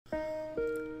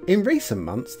In recent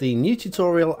months, the new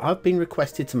tutorial I've been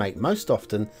requested to make most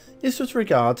often is with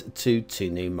regard to two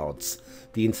new mods,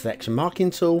 the intersection marking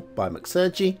tool by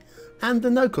macsergey and the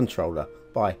node controller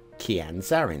by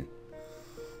kian.zarrin.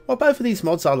 While both of these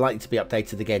mods are likely to be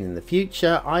updated again in the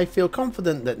future, I feel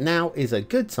confident that now is a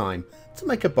good time to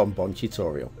make a BonBonB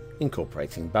tutorial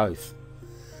incorporating both.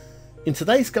 In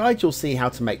today's guide you'll see how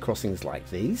to make crossings like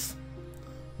these,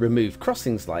 remove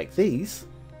crossings like these,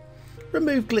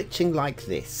 remove glitching like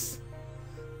this,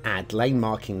 add lane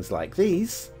markings like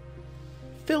these,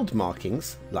 field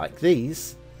markings like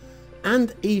these,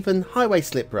 and even highway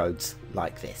slip roads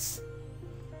like this.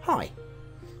 Hi,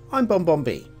 I'm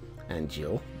BonBonB and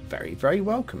you're very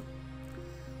welcome.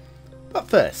 But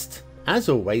first, as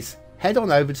always, head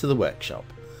on over to the workshop.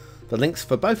 The links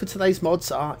for both of today's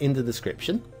mods are in the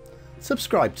description.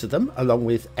 Subscribe to them along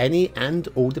with any and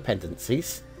all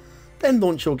dependencies, then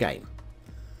launch your game.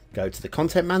 Go to the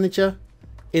content manager,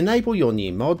 enable your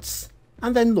new mods,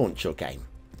 and then launch your game,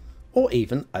 or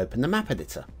even open the map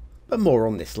editor, but more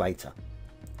on this later.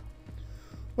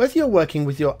 Whether you're working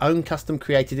with your own custom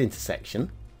created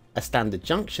intersection, a standard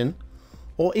junction,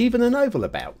 or even an oval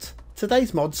about,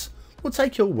 today's mods will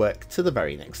take your work to the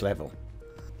very next level.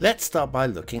 Let's start by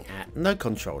looking at Node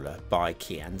Controller by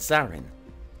kian.zarrin.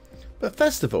 But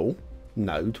first of all,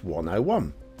 Node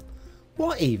 101.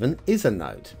 What even is a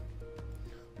node?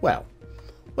 Well,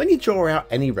 when you draw out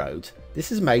any road,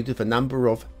 this is made with a number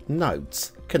of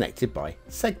nodes connected by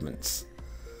segments.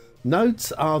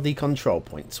 Nodes are the control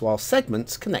points, while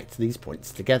segments connect these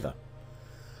points together.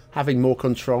 Having more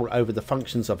control over the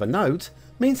functions of a node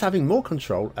means having more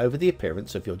control over the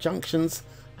appearance of your junctions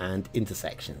and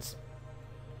intersections.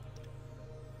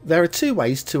 There are two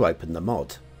ways to open the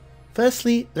mod.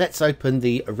 Firstly, let's open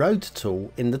the Road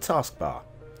tool in the taskbar.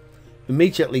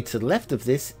 Immediately to the left of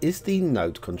this is the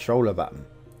Node Controller button.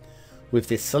 With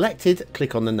this selected,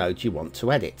 click on the node you want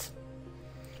to edit.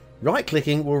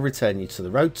 Right-clicking will return you to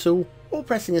the Road tool, or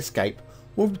pressing Escape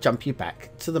will jump you back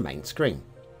to the main screen.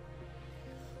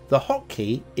 The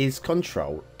hotkey is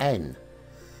Ctrl N.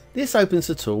 This opens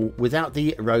the tool without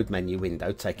the road menu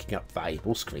window taking up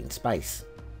valuable screen space.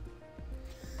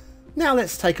 Now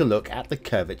let's take a look at the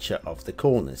curvature of the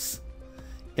corners.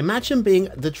 Imagine being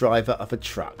the driver of a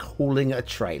truck hauling a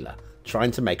trailer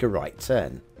trying to make a right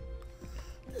turn.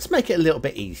 Let's make it a little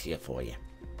bit easier for you.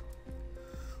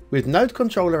 With Node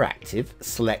Controller active,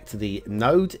 select the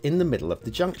node in the middle of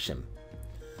the junction.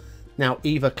 Now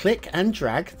either click and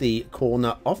drag the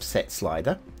corner offset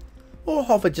slider, or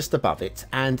hover just above it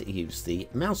and use the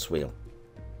mouse wheel.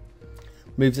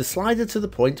 Move the slider to the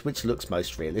point which looks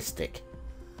most realistic.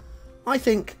 I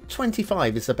think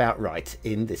 25 is about right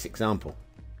in this example.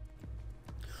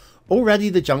 Already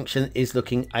the junction is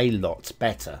looking a lot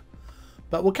better,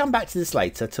 but we'll come back to this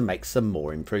later to make some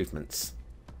more improvements.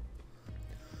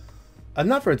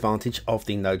 Another advantage of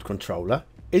the Node Controller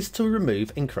is to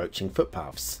remove encroaching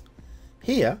footpaths.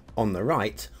 Here on the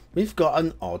right we've got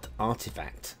an odd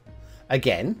artifact.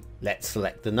 Again, let's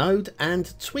select the node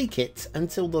and tweak it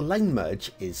until the lane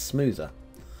merge is smoother.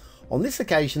 On this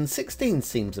occasion 16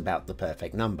 seems about the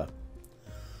perfect number,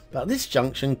 but this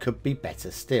junction could be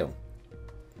better still.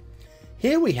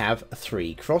 Here we have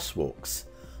 3 crosswalks,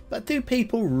 but do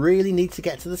people really need to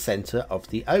get to the centre of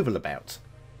the oval about?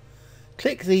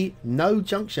 Click the No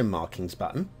Junction Markings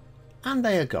button and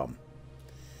they are gone.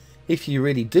 If you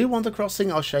really do want a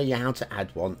crossing, I'll show you how to add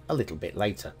one a little bit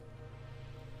later.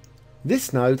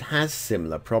 This node has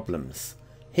similar problems.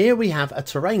 Here we have a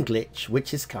terrain glitch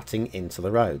which is cutting into the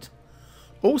road.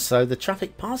 Also, the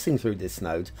traffic passing through this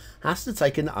node has to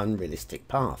take an unrealistic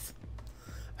path.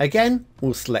 Again,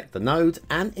 we'll select the node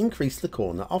and increase the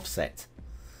corner offset.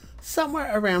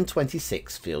 Somewhere around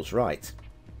 26 feels right.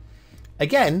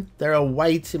 Again, there are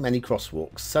way too many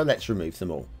crosswalks, so let's remove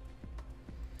them all.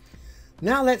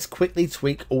 Now let's quickly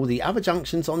tweak all the other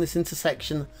junctions on this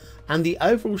intersection and the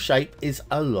overall shape is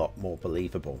a lot more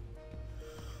believable.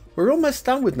 We're almost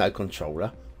done with Node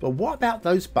Controller, but what about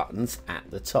those buttons at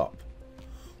the top?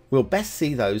 We'll best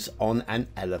see those on an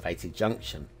elevated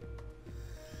junction.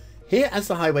 Here as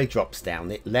the highway drops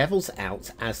down, it levels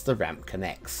out as the ramp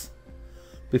connects,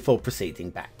 before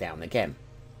proceeding back down again.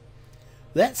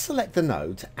 Let's select the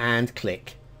node and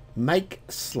click Make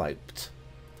Sloped.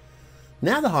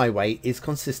 Now the highway is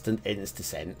consistent in its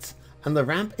descent and the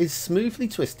ramp is smoothly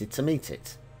twisted to meet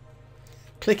it.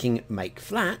 Clicking Make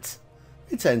Flat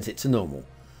returns it to normal,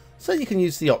 so you can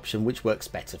use the option which works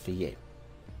better for you.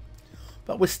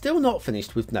 But we're still not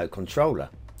finished with Node Controller.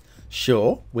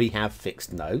 Sure, we have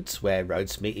fixed nodes where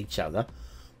roads meet each other,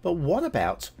 but what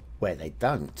about where they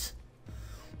don't?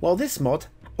 Well, this mod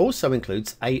also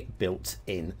includes a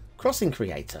built-in crossing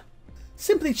creator.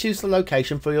 Simply choose the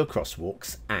location for your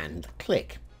crosswalks and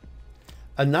click.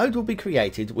 A node will be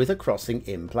created with a crossing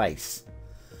in place.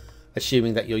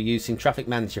 Assuming that you're using Traffic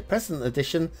Manager Present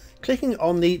Edition, clicking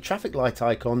on the traffic light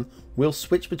icon will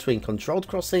switch between controlled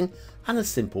crossing and a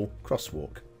simple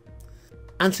crosswalk.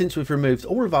 And since we've removed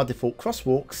all of our default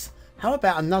crosswalks, how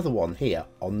about another one here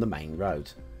on the main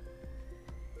road?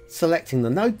 Selecting the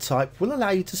node type will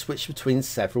allow you to switch between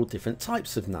several different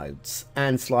types of nodes,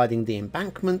 and sliding the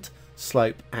embankment,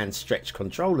 slope and stretch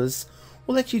controllers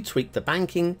will let you tweak the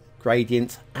banking,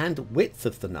 gradient and width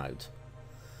of the node.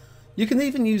 You can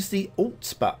even use the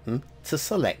Alt button to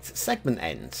select segment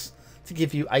ends to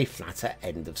give you a flatter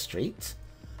end of street,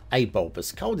 a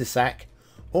bulbous cul-de-sac,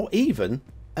 or even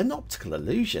an optical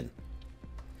illusion.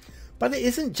 But it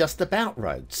isn't just about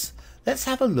roads. Let's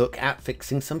have a look at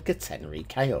fixing some catenary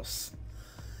chaos.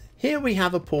 Here we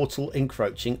have a portal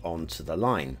encroaching onto the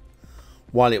line.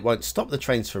 While it won't stop the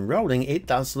trains from rolling, it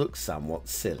does look somewhat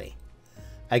silly.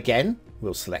 Again,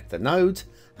 we'll select the node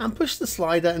and push the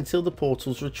slider until the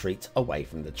portals retreat away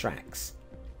from the tracks.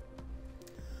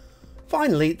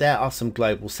 Finally, there are some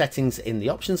global settings in the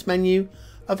options menu,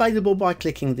 available by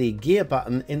clicking the gear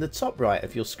button in the top right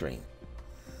of your screen.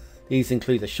 These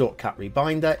include a shortcut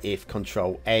rebinder if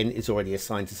Ctrl-N is already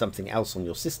assigned to something else on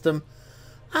your system,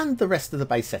 and the rest of the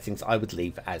base settings I would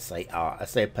leave as they are,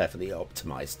 as they are perfectly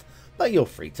optimized, but you're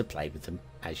free to play with them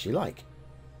as you like.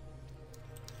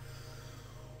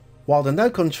 While the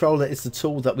node controller is the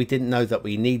tool that we didn't know that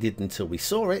we needed until we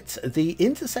saw it, the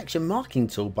intersection marking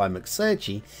tool by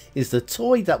macsergey is the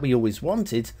toy that we always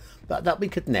wanted, but that we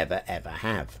could never ever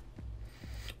have.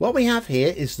 What we have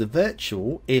here is the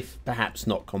virtual, if perhaps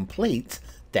not complete,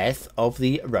 death of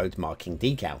the road marking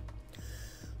decal.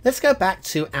 Let's go back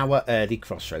to our early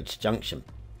Crossroads junction.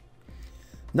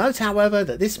 Note however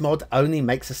that this mod only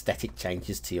makes aesthetic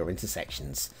changes to your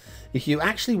intersections. If you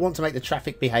actually want to make the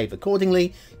traffic behave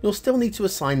accordingly, you'll still need to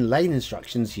assign lane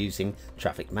instructions using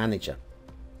Traffic Manager.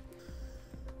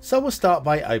 So we'll start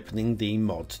by opening the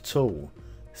mod tool.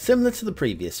 Similar to the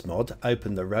previous mod,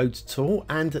 open the road tool,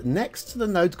 and next to the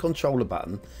node controller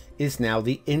button is now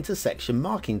the intersection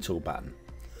marking tool button.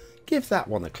 Give that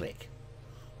one a click.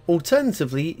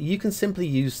 Alternatively, you can simply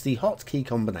use the hotkey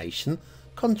combination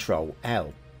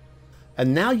Ctrl-L.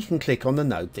 And now you can click on the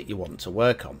node that you want to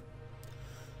work on.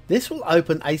 This will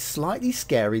open a slightly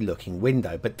scary looking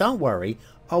window, but don't worry,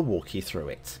 I'll walk you through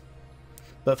it.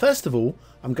 But first of all,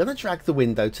 I'm going to drag the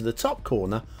window to the top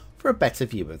corner for a better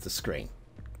view of the screen.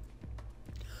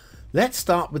 Let's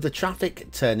start with the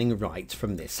traffic turning right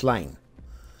from this lane.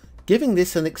 Giving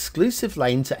this an exclusive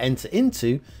lane to enter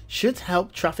into should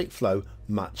help traffic flow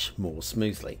much more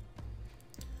smoothly.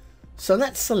 So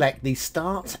let's select the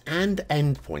start and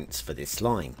end points for this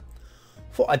line.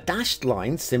 For a dashed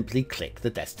line, simply click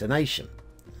the destination.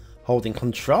 Holding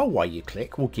Ctrl while you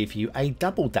click will give you a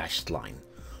double dashed line,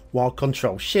 while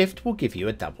Ctrl Shift will give you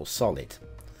a double solid.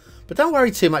 But don't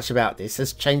worry too much about this,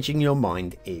 as changing your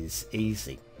mind is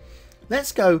easy.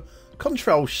 Let's go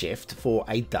Ctrl Shift for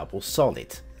a double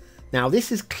solid. Now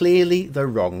this is clearly the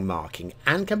wrong marking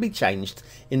and can be changed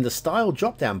in the style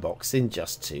drop down box in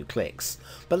just 2 clicks.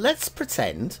 But let's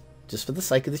pretend, just for the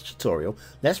sake of this tutorial,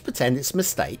 let's pretend it's a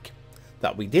mistake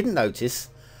that we didn't notice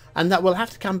and that we'll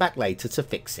have to come back later to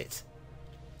fix it.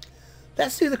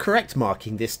 Let's do the correct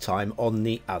marking this time on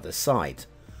the other side.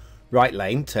 Right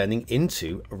lane turning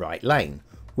into right lane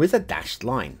with a dashed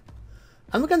line.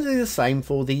 And we're going to do the same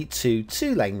for the 2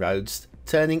 2-lane roads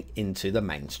turning into the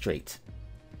main street.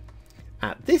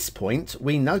 At this point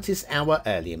we notice our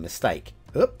earlier mistake.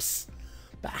 Oops!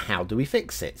 But how do we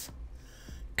fix it?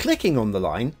 Clicking on the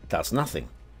line does nothing,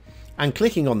 and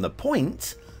clicking on the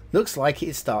point looks like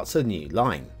it starts a new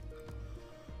line.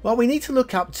 Well, we need to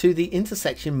look up to the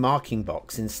intersection marking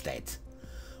box instead.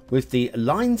 With the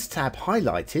Lines tab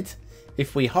highlighted,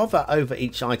 if we hover over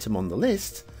each item on the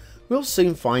list, we'll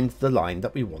soon find the line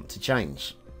that we want to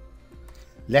change.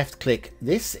 Left click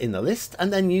this in the list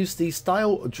and then use the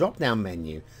Style drop down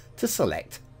menu to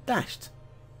select Dashed.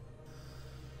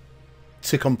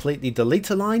 To completely delete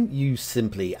a line, you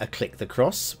simply click the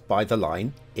cross by the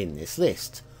line in this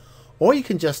list. Or you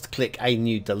can just click a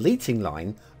new deleting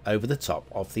line over the top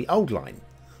of the old line,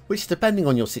 which depending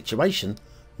on your situation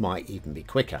might even be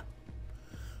quicker.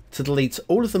 To delete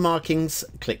all of the markings,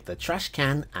 click the trash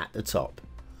can at the top.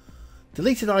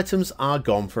 Deleted items are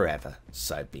gone forever,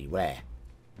 so beware.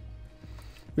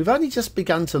 We've only just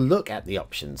begun to look at the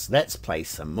options, let's play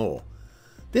some more.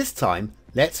 This time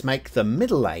let's make the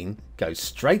middle lane go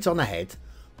straight on ahead,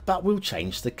 but we'll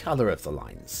change the colour of the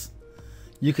lines.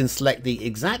 You can select the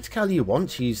exact colour you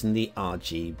want using the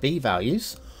RGB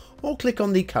values, or click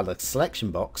on the colour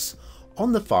selection box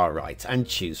on the far right and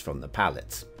choose from the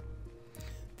palette.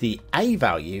 The A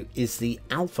value is the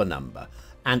alpha number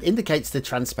and indicates the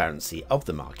transparency of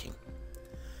the marking.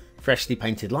 Freshly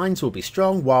painted lines will be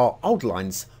strong, while old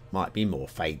lines might be more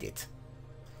faded.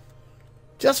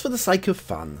 Just for the sake of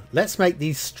fun, let's make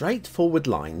these straightforward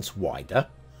lines wider,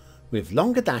 with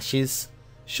longer dashes,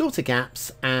 shorter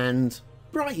gaps and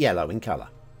bright yellow in colour.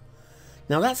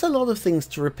 Now that's a lot of things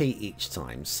to repeat each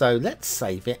time, so let's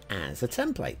save it as a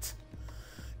template.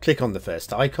 Click on the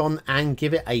first icon and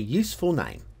give it a useful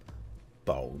name,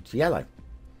 bold yellow,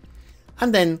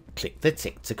 and then click the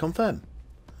tick to confirm.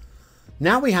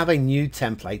 Now we have a new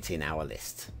template in our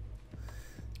list.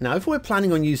 Now if we're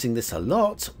planning on using this a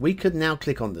lot, we could now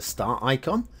click on the start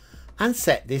icon and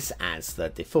set this as the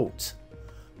default.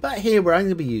 But here we're only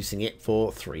going to be using it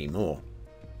for 3 more.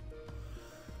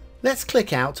 Let's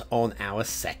click out on our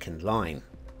second line.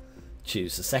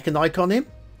 Choose the second icon in,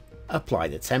 apply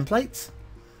the template,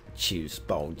 choose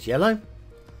bold yellow,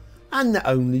 and there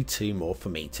are only 2 more for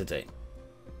me to do.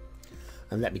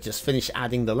 And let me just finish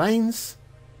adding the lanes,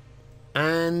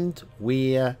 and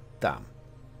we're done.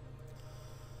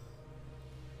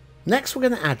 Next we're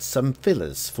going to add some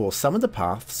fillers for some of the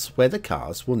paths where the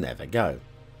cars will never go.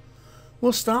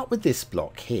 We'll start with this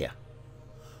block here.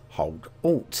 Hold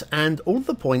Alt and all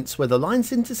the points where the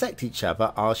lines intersect each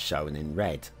other are shown in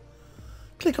red.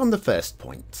 Click on the first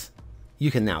point.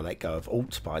 You can now let go of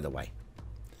Alt, by the way.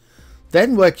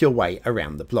 Then work your way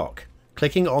around the block,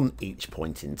 clicking on each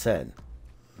point in turn.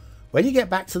 When you get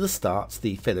back to the start,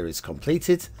 the filler is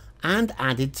completed and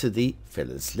added to the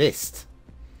fillers list.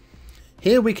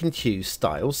 Here we can choose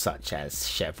styles such as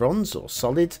chevrons or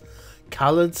solid,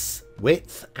 colours,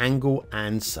 width, angle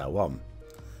and so on.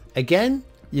 Again,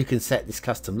 you can set this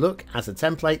custom look as a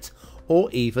template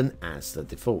or even as the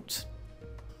default.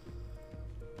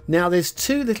 Now there's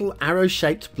 2 little arrow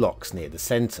shaped blocks near the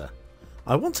centre.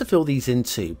 I want to fill these in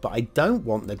too, but I don't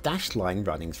want the dashed line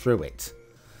running through it.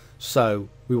 So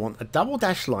we want a double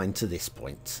dash line to this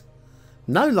point.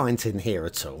 No lines in here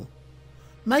at all.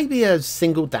 Maybe a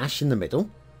single dash in the middle,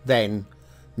 then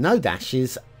no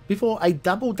dashes before a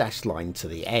double dash line to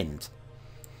the end.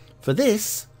 For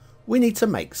this, we need to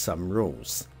make some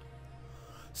rules.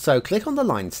 So click on the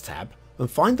Lines tab and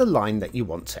find the line that you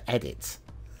want to edit,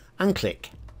 and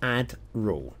click Add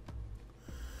Rule.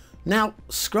 Now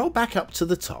scroll back up to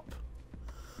the top.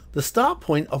 The start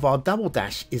point of our double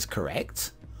dash is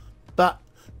correct, but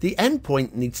the end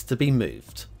point needs to be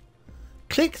moved.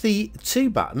 Click the To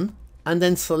button and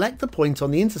then select the point on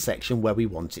the intersection where we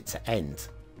want it to end.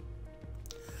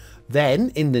 Then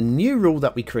in the new rule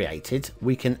that we created,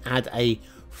 we can add a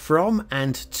from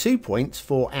and to point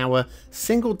for our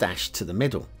single dash to the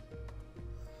middle.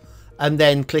 And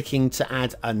then clicking to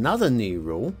add another new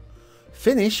rule,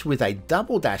 finish with a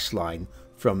double dash line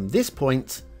from this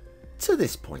point to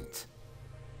this point.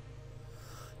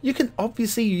 You can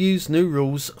obviously use new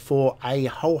rules for a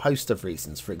whole host of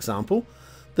reasons. For example,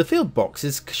 the field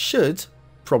boxes should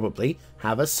probably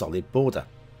have a solid border.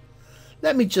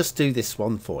 Let me just do this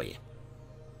one for you.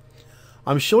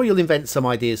 I'm sure you'll invent some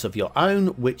ideas of your own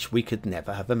which we could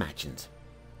never have imagined.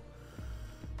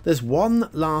 There's one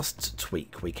last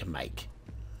tweak we can make.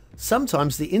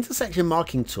 Sometimes the intersection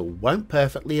marking tool won't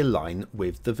perfectly align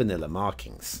with the vanilla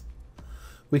markings.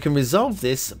 We can resolve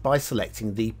this by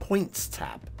selecting the Points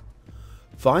tab,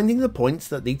 finding the points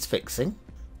that needs fixing,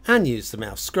 and use the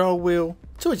mouse scroll wheel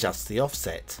to adjust the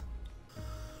offset.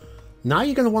 Now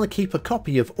you're going to want to keep a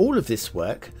copy of all of this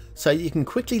work so you can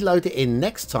quickly load it in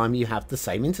next time you have the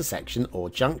same intersection or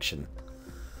junction.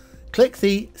 Click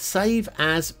the Save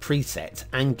As preset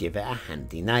and give it a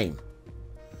handy name.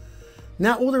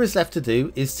 Now all there is left to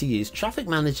do is to use Traffic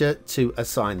Manager to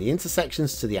assign the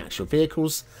intersections to the actual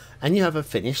vehicles, and you have a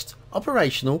finished,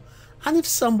 operational, and if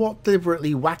somewhat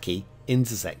deliberately wacky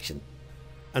intersection.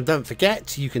 And don't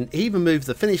forget, you can even move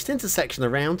the finished intersection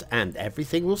around and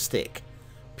everything will stick.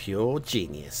 Pure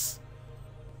genius.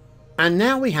 And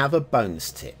now we have a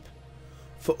bonus tip.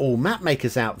 For all map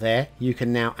makers out there, you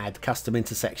can now add custom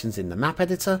intersections in the map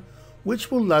editor, which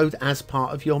will load as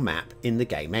part of your map in the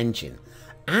game engine,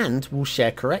 and will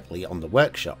share correctly on the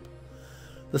workshop.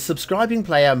 The subscribing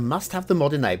player must have the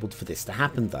mod enabled for this to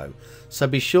happen though, so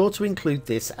be sure to include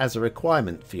this as a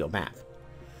requirement for your map.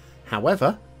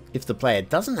 However, if the player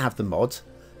doesn't have the mod,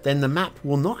 then the map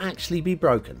will not actually be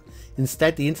broken.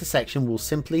 Instead, the intersection will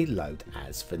simply load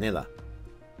as vanilla.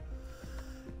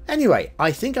 Anyway,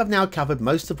 I think I've now covered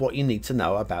most of what you need to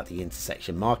know about the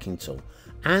intersection marking tool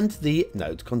and the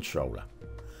node controller.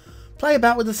 Play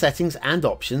about with the settings and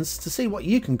options to see what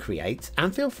you can create,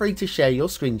 and feel free to share your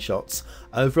screenshots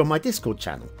over on my Discord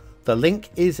channel. The link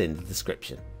is in the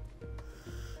description.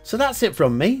 So that's it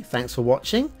from me. Thanks for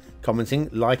watching, commenting,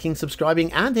 liking,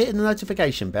 subscribing and hitting the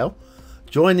notification bell.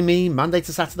 Joining me Monday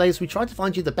to Saturday as we try to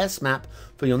find you the best map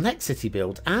for your next city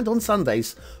build, and on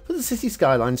Sundays for the Cities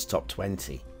Skylines Top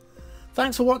 20.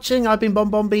 Thanks for watching. I've been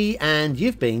BonBonB and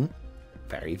you've been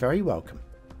very, very welcome.